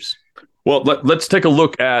 Titans-Chiefs. Well, let's take a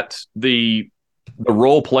look at the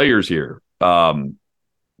role players here.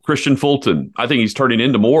 Christian Fulton, I think he's turning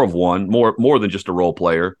into more of one, more than just a role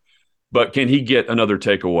player. But can he get another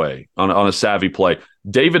takeaway on a savvy play?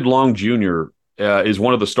 David Long Jr. Is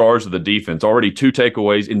one of the stars of the defense. Already 2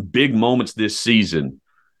 takeaways in big moments this season.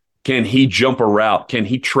 Can he jump a route? Can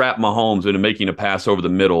he trap Mahomes into making a pass over the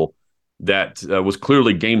middle that was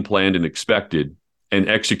clearly game planned and expected and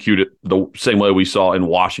executed the same way we saw in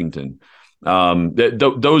Washington?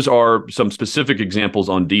 Those are some specific examples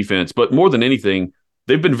on defense. But more than anything,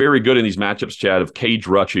 they've been very good in these matchups, Chad, of cage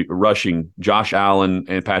rushing Josh Allen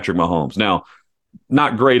and Patrick Mahomes. Now,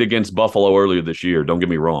 not great against Buffalo earlier this year, don't get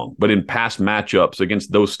me wrong. But in past matchups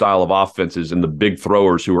against those style of offenses and the big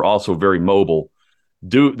throwers who are also very mobile,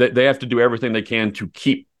 they have to do everything they can to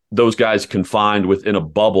keep those guys confined within a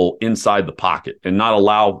bubble inside the pocket and not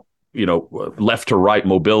allow, left to right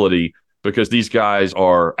mobility, because these guys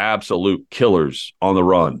are absolute killers on the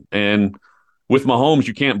run. And with Mahomes,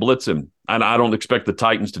 you can't blitz him. And I don't expect the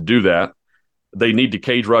Titans to do that. They need to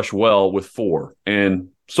cage rush well with 4. And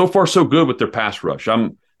so far, so good with their pass rush.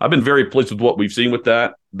 I've been very pleased with what we've seen with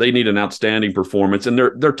that. They need an outstanding performance, and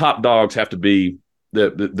their top dogs have to be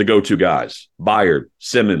the go-to guys: Byard,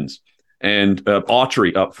 Simmons, and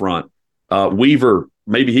Autry up front. Weaver,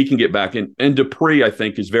 maybe he can get back in. And Dupree, I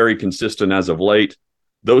think, is very consistent as of late.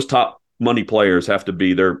 Those top money players have to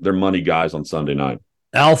be their money guys on Sunday night.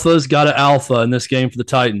 Alpha's got an alpha in this game for the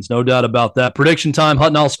Titans, no doubt about that. Prediction time,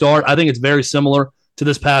 Hutton, I'll start. I think it's very similar to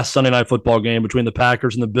this past Sunday night football game between the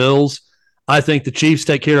Packers and the Bills. I think the Chiefs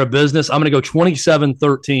take care of business. I'm going to go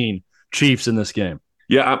 27-13 Chiefs in this game.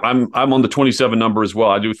 Yeah, I'm on the 27 number as well.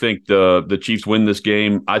 I do think the Chiefs win this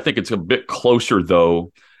game. I think it's a bit closer,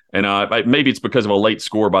 though, and maybe it's because of a late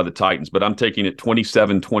score by the Titans, but I'm taking it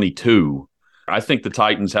 27-22. I think the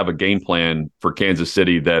Titans have a game plan for Kansas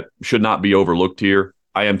City that should not be overlooked here.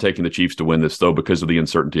 I am taking the Chiefs to win this, though, because of the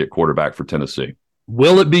uncertainty at quarterback for Tennessee.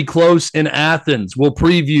 Will it be close in Athens? We'll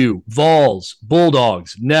preview Vols,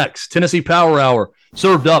 Bulldogs next. Tennessee Power Hour,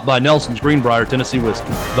 served up by Nelson's Greenbrier Tennessee Whiskey.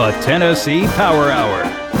 The Tennessee Power Hour.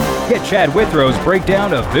 Get Chad Withrow's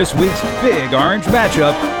breakdown of this week's Big Orange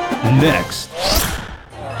matchup next.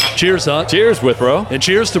 Cheers, Hut. Cheers, Withrow. And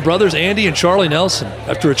cheers to brothers Andy and Charlie Nelson.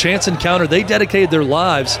 After a chance encounter, they dedicated their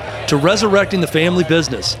lives to resurrecting the family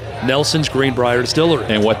business, Nelson's Greenbrier Distillery.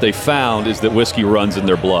 And what they found is that whiskey runs in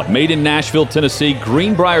their blood. Made in Nashville, Tennessee,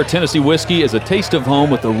 Greenbrier Tennessee Whiskey is a taste of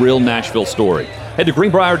home with a real Nashville story. Head to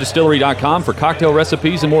greenbrierdistillery.com for cocktail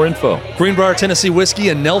recipes and more info. Greenbrier Tennessee Whiskey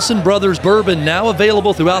and Nelson Brothers Bourbon now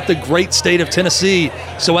available throughout the great state of Tennessee.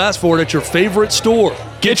 So ask for it at your favorite store.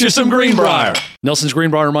 Get you some Greenbrier. Nelson's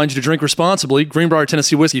Greenbrier reminds you to drink responsibly. Greenbrier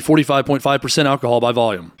Tennessee Whiskey, 45.5% alcohol by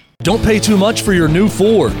volume. Don't pay too much for your new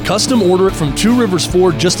Ford. Custom order it from Two Rivers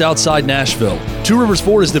Ford just outside Nashville. Two Rivers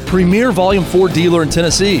Ford is the premier volume Ford dealer in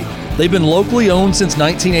Tennessee. They've been locally owned since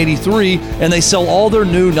 1983, and they sell all their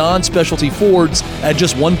new non-specialty Fords at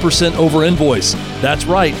just 1% over invoice. That's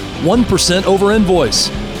right, 1% over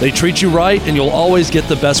invoice. They treat you right, and you'll always get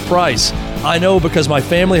the best price. I know because my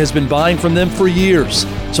family has been buying from them for years.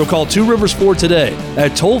 So call Two Rivers Ford today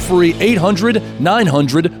at toll-free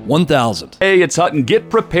 800-900-1000. Hey, it's Hutton. Get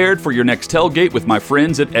prepared for your next tailgate with my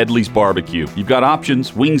friends at Edley's Barbecue. You've got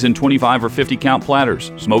options: wings in 25 or 50 count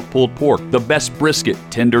platters, smoked pulled pork, the best brisket,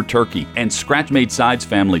 tender turkey, and scratch-made sides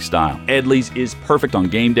family style. Edley's is perfect on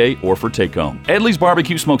game day or for take-home. Edley's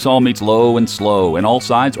Barbecue smokes all meats low and slow, and all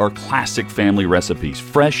sides are classic family recipes,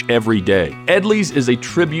 fresh every day. Edley's is a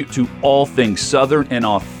tribute to all things Southern and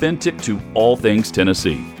authentic to all things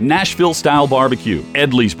Tennessee. Nashville-style barbecue.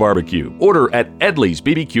 Edley's Barbecue. Order at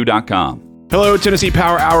edleysbbq.com. Hello, Tennessee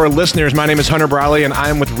Power Hour listeners. My name is Hunter Briley, and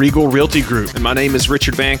I'm with Regal Realty Group. And my name is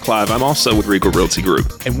Richard Van Clive. I'm also with Regal Realty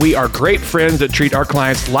Group. And we are great friends that treat our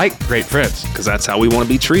clients like great friends. Because that's how we want to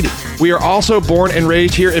be treated. We are also born and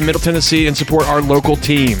raised here in Middle Tennessee and support our local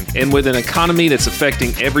team. And with an economy that's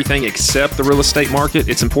affecting everything except the real estate market,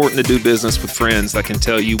 it's important to do business with friends that can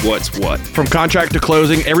tell you what's what. From contract to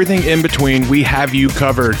closing, everything in between, we have you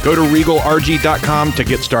covered. Go to regalrg.com to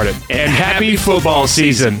get started. And happy football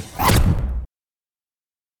season.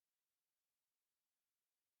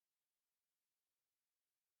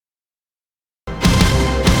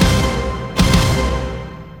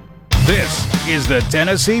 This is the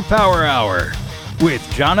Tennessee Power Hour with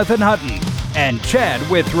Jonathan Hutton and Chad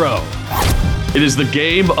Withrow. It is the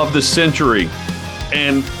game of the century,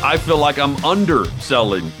 and I feel like I'm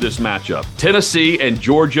underselling this matchup. Tennessee and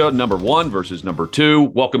Georgia, number 1 versus number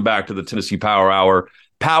 2. Welcome back to the Tennessee Power Hour,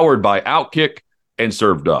 powered by Outkick and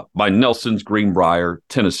served up by Nelson's Greenbrier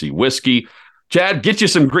Tennessee Whiskey. Chad, get you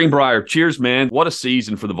some Greenbrier. Cheers, man. What a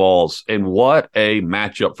season for the Vols, and what a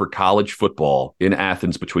matchup for college football in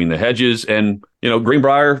Athens between the hedges. And,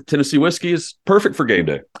 Greenbrier Tennessee Whiskey is perfect for game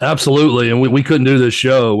day. Absolutely, and we couldn't do this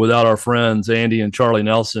show without our friends Andy and Charlie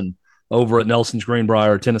Nelson over at Nelson's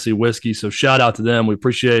Greenbrier Tennessee Whiskey. So shout out to them. We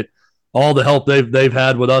appreciate all the help they've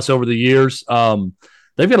had with us over the years.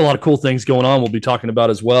 They've got a lot of cool things going on we'll be talking about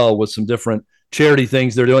as well, with some different charity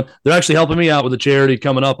things they're doing. They're actually helping me out with a charity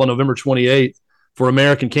coming up on November 28th for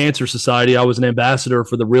American Cancer Society. I was an ambassador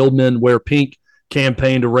for the Real Men Wear Pink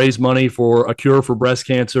campaign to raise money for a cure for breast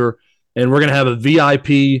cancer. And we're going to have a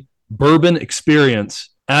VIP bourbon experience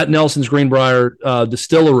at Nelson's Greenbrier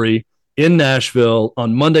Distillery in Nashville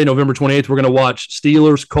on Monday, November 28th. We're going to watch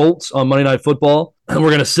Steelers Colts on Monday Night Football, and we're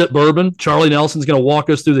going to sip bourbon. Charlie Nelson's going to walk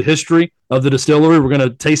us through the history of the distillery. We're going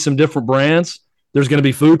to taste some different brands. There's going to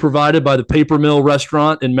be food provided by the Paper Mill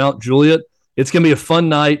Restaurant in Mount Juliet. It's going to be a fun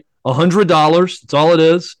night. $100. That's all it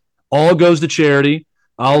is. All goes to charity.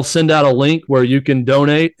 I'll send out a link where you can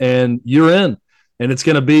donate, and you're in. And it's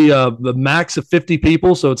going to be the max of 50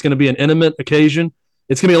 people, so it's going to be an intimate occasion.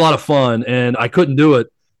 It's going to be a lot of fun, and I couldn't do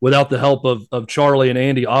it without the help of Charlie and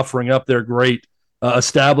Andy offering up their great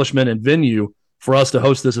establishment and venue for us to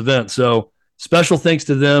host this event. So special thanks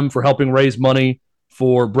to them for helping raise money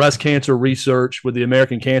for breast cancer research with the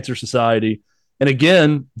American Cancer Society. And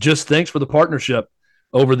again, just thanks for the partnership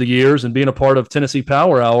over the years and being a part of Tennessee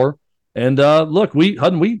Power Hour. And look, we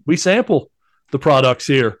sample the products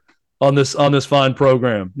here on this fine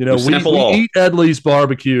program. We eat Edley's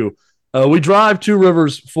barbecue. We drive Two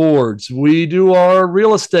Rivers Fords. We do our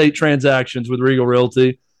real estate transactions with Regal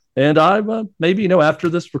Realty. And I maybe, after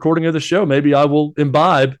this recording of the show, maybe I will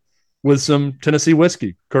imbibe with some Tennessee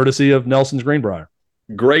whiskey, courtesy of Nelson's Greenbrier.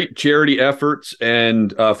 Great charity efforts.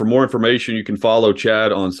 And for more information, you can follow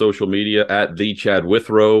Chad on social media at the Chad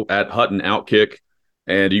Withrow, at Hutton Outkick.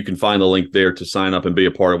 And you can find the link there to sign up and be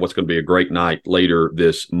a part of what's going to be a great night later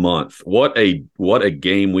this month. What a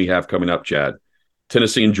game we have coming up, Chad.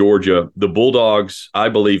 Tennessee and Georgia. The Bulldogs, I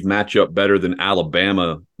believe, match up better than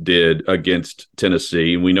Alabama did against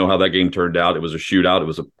Tennessee. And we know how that game turned out. It was a shootout. It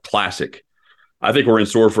was a classic. I think we're in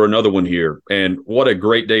store for another one here. And what a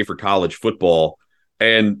great day for college football.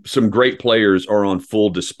 And some great players are on full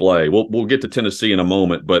display. We'll get to Tennessee in a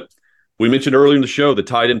moment, but we mentioned earlier in the show the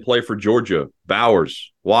tight end play for Georgia,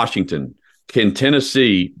 Bowers, Washington. Can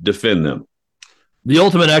Tennessee defend them? The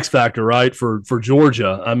ultimate X factor, right, for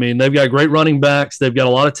Georgia. I mean, they've got great running backs. They've got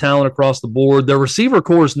a lot of talent across the board. Their receiver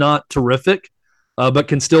core is not terrific, but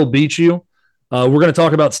can still beat you. We're going to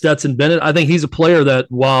talk about Stetson Bennett. I think he's a player that,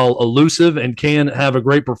 while elusive and can have a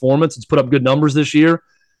great performance, has put up good numbers this year.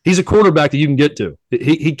 He's a quarterback that you can get to.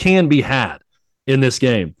 He can be had in this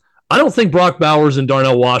game. I don't think Brock Bowers and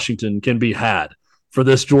Darnell Washington can be had for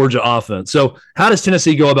this Georgia offense. So how does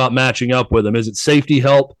Tennessee go about matching up with them? Is it safety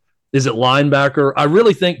help? Is it linebacker? I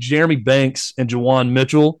really think Jeremy Banks and Jawan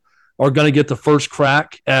Mitchell are going to get the first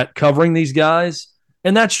crack at covering these guys.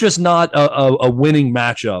 And that's just not a winning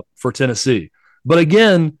matchup for Tennessee. But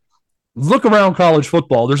again, look around college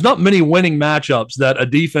football. There's not many winning matchups that a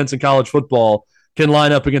defense in college football can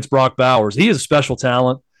line up against Brock Bowers. He is a special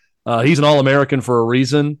talent. He's an All-American for a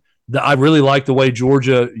reason. I really like the way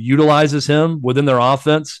Georgia utilizes him within their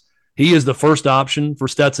offense. He is the first option for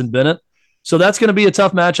Stetson Bennett. So that's going to be a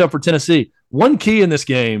tough matchup for Tennessee. One key in this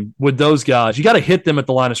game with those guys, you got to hit them at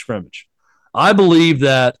the line of scrimmage. I believe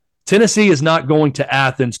that Tennessee is not going to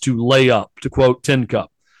Athens to lay up, to quote Tin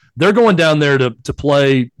Cup. They're going down there to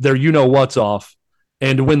play their you-know-what's off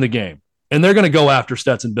and to win the game. And they're going to go after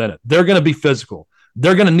Stetson Bennett. They're going to be physical.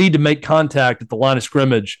 They're going to need to make contact at the line of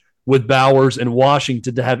scrimmage with Bowers and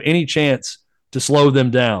Washington to have any chance to slow them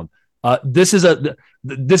down. This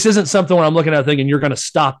isn't something where I'm looking at thinking you're going to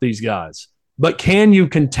stop these guys, but can you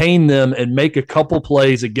contain them and make a couple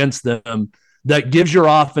plays against them that gives your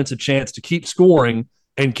offense a chance to keep scoring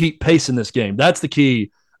and keep pacing this game? That's the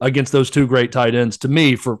key against those two great tight ends to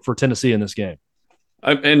me for Tennessee in this game.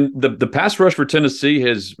 And the pass rush for Tennessee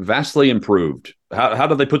has vastly improved. How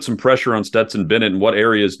do they put some pressure on Stetson Bennett, and what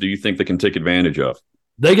areas do you think they can take advantage of?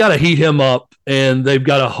 They got to heat him up, and they've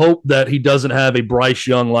got to hope that he doesn't have a Bryce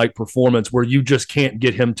Young-like performance where you just can't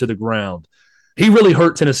get him to the ground. He really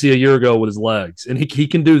hurt Tennessee a year ago with his legs, and he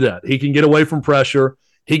can do that. He can get away from pressure.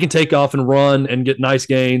 He can take off and run and get nice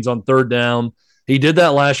gains on third down. He did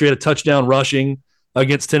that last year. He had a touchdown rushing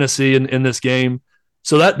against Tennessee in this game.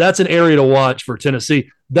 So that's an area to watch for Tennessee.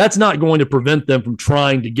 That's not going to prevent them from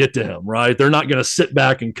trying to get to him, right? They're not going to sit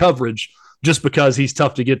back in coverage just because he's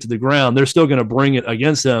tough to get to the ground. They're still going to bring it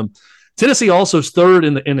against him. Tennessee also is third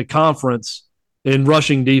in the conference in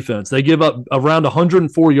rushing defense. They give up around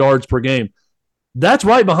 104 yards per game. That's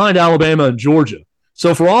right behind Alabama and Georgia.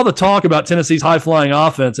 So for all the talk about Tennessee's high-flying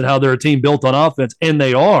offense and how they're a team built on offense, and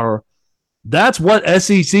they are, that's what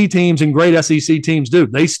SEC teams and great SEC teams do.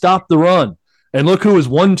 They stop the run. And look who is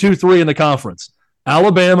 1, 2, 3 in the conference.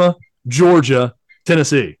 Alabama, Georgia,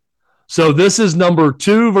 Tennessee. So this is number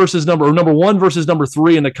 1 versus number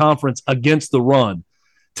 3 in the conference against the run.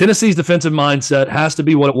 Tennessee's defensive mindset has to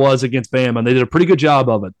be what it was against Bama, and they did a pretty good job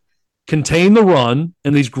of it. Contain the run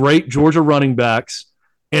and these great Georgia running backs,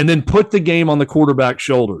 and then put the game on the quarterback's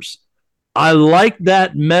shoulders. I like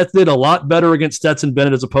that method a lot better against Stetson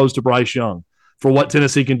Bennett as opposed to Bryce Young for what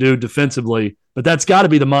Tennessee can do defensively, but that's got to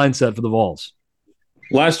be the mindset for the Vols.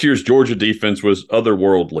 Last year's Georgia defense was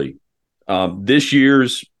otherworldly. This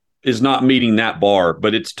year's is not meeting that bar,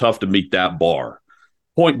 but it's tough to meet that bar.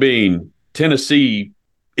 Point being, Tennessee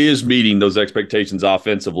is meeting those expectations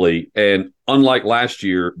offensively, and unlike last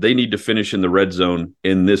year, they need to finish in the red zone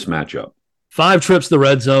in this matchup. 5 trips to the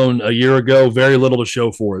red zone a year ago, very little to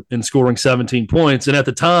show for it in scoring 17 points. And at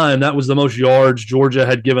the time, that was the most yards Georgia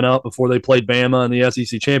had given up before they played Bama in the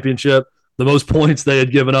SEC championship, the most points they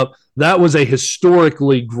had given up. That was a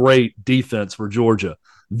historically great defense for Georgia.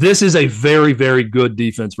 This is a very, very good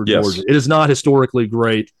defense for Georgia. It is not historically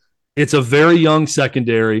great. It's a very young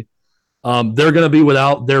secondary. They're going to be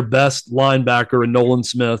without their best linebacker in Nolan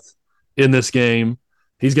Smith in this game.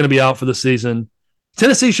 He's going to be out for the season.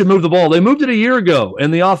 Tennessee should move the ball. They moved it a year ago,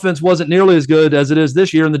 and the offense wasn't nearly as good as it is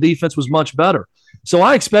this year, and the defense was much better. So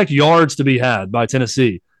I expect yards to be had by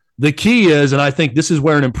Tennessee. The key is, and I think this is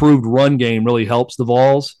where an improved run game really helps the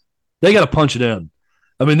Vols, they got to punch it in.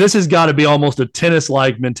 I mean, this has got to be almost a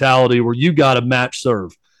tennis-like mentality where you got to match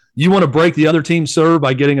serve. You want to break the other team's serve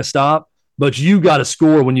by getting a stop, but you got to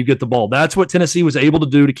score when you get the ball. That's what Tennessee was able to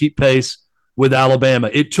do to keep pace with Alabama.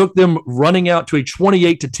 It took them running out to a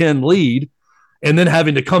 28-10 lead and then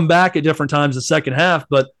having to come back at different times the second half,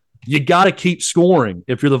 but you got to keep scoring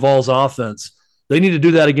if you're the Vols offense. They need to do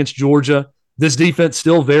that against Georgia. This defense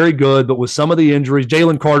still very good, but with some of the injuries,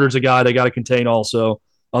 Jalen Carter's a guy they got to contain also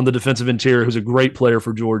on the defensive interior, who's a great player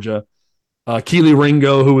for Georgia. Keely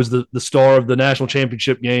Ringo, who was the star of the national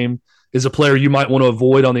championship game, is a player you might want to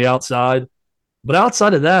avoid on the outside. But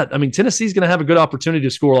outside of that, I mean, Tennessee's going to have a good opportunity to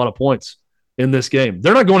score a lot of points in this game.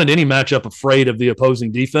 They're not going into any matchup afraid of the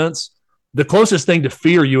opposing defense. The closest thing to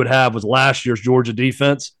fear you would have was last year's Georgia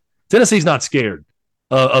defense. Tennessee's not scared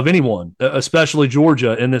of anyone, especially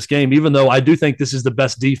Georgia in this game, even though I do think this is the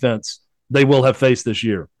best defense they will have faced this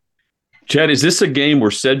year. Chad, is this a game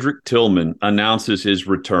where Cedric Tillman announces his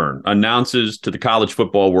return, announces to the college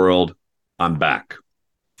football world, I'm back?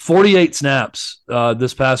 48 snaps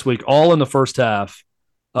this past week, all in the first half,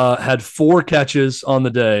 had 4 catches on the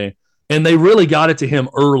day, and they really got it to him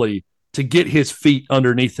early to get his feet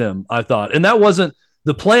underneath him, I thought. And that wasn't –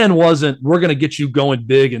 the plan wasn't we're going to get you going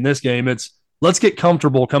big in this game. It's let's get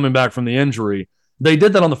comfortable coming back from the injury. They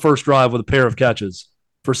did that on the first drive with a pair of catches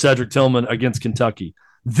for Cedric Tillman against Kentucky.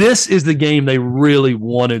 This is the game they really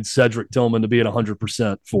wanted Cedric Tillman to be at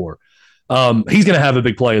 100% for. He's going to have a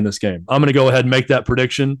big play in this game. I'm going to go ahead and make that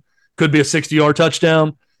prediction. Could be a 60-yard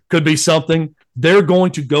touchdown. Could be something. They're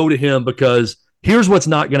going to go to him because here's what's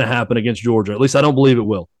not going to happen against Georgia. At least I don't believe it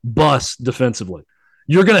will. Bust defensively.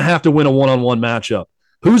 You're going to have to win a one-on-one matchup.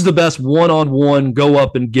 Who's the best one-on-one, go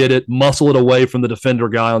up and get it, muscle it away from the defender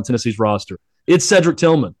guy on Tennessee's roster? It's Cedric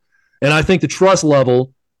Tillman. And I think the trust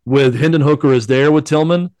level with Hendon Hooker is there with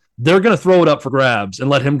Tillman. They're going to throw it up for grabs and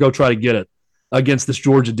let him go try to get it against this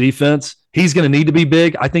Georgia defense. He's going to need to be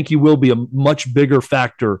big. I think he will be a much bigger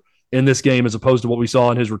factor in this game as opposed to what we saw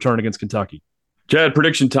in his return against Kentucky. Chad,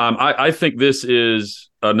 prediction time. I think this is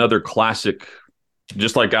another classic,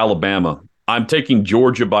 just like Alabama. I'm taking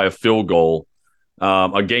Georgia by a field goal,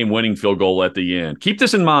 a game-winning field goal at the end. Keep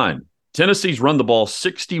this in mind. Tennessee's run the ball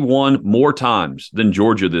 61 more times than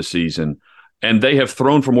Georgia this season, and they have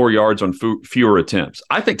thrown for more yards on fewer attempts.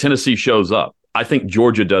 I think Tennessee shows up. I think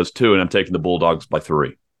Georgia does too, and I'm taking the Bulldogs by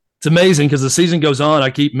 3. It's amazing because the season goes on. I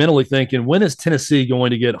keep mentally thinking, when is Tennessee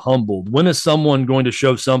going to get humbled? When is someone going to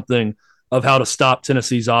show something of how to stop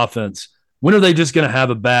Tennessee's offense? When are they just going to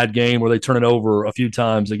have a bad game where they turn it over a few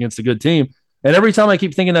times against a good team? And every time I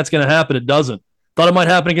keep thinking that's going to happen, it doesn't. Thought it might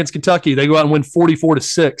happen against Kentucky. They go out and win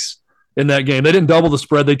 44-6 in that game. They didn't double the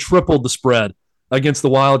spread. They tripled the spread against the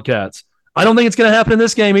Wildcats. I don't think it's going to happen in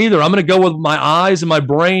this game either. I'm going to go with my eyes and my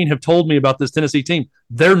brain have told me about this Tennessee team.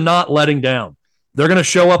 They're not letting down. They're going to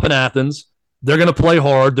show up in Athens. They're going to play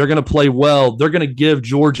hard. They're going to play well. They're going to give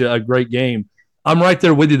Georgia a great game. I'm right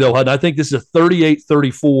there with you, though, Hud. I think this is a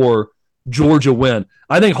 38-34 Georgia win.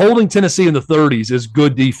 I think holding Tennessee in the 30s is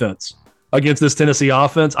good defense against this Tennessee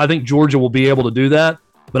offense. I think Georgia will be able to do that,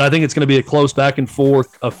 but I think it's going to be a close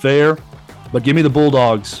back-and-forth affair. But give me the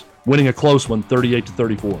Bulldogs winning a close one,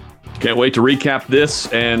 38-34. Can't wait to recap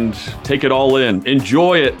this and take it all in.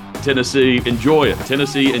 Enjoy it, Tennessee. Enjoy it.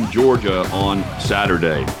 Tennessee and Georgia on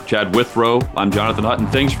Saturday. Chad Withrow, I'm Jonathan Hutton.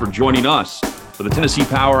 Thanks for joining us for the Tennessee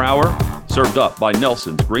Power Hour, served up by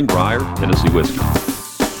Nelson's Greenbrier Tennessee Whiskey.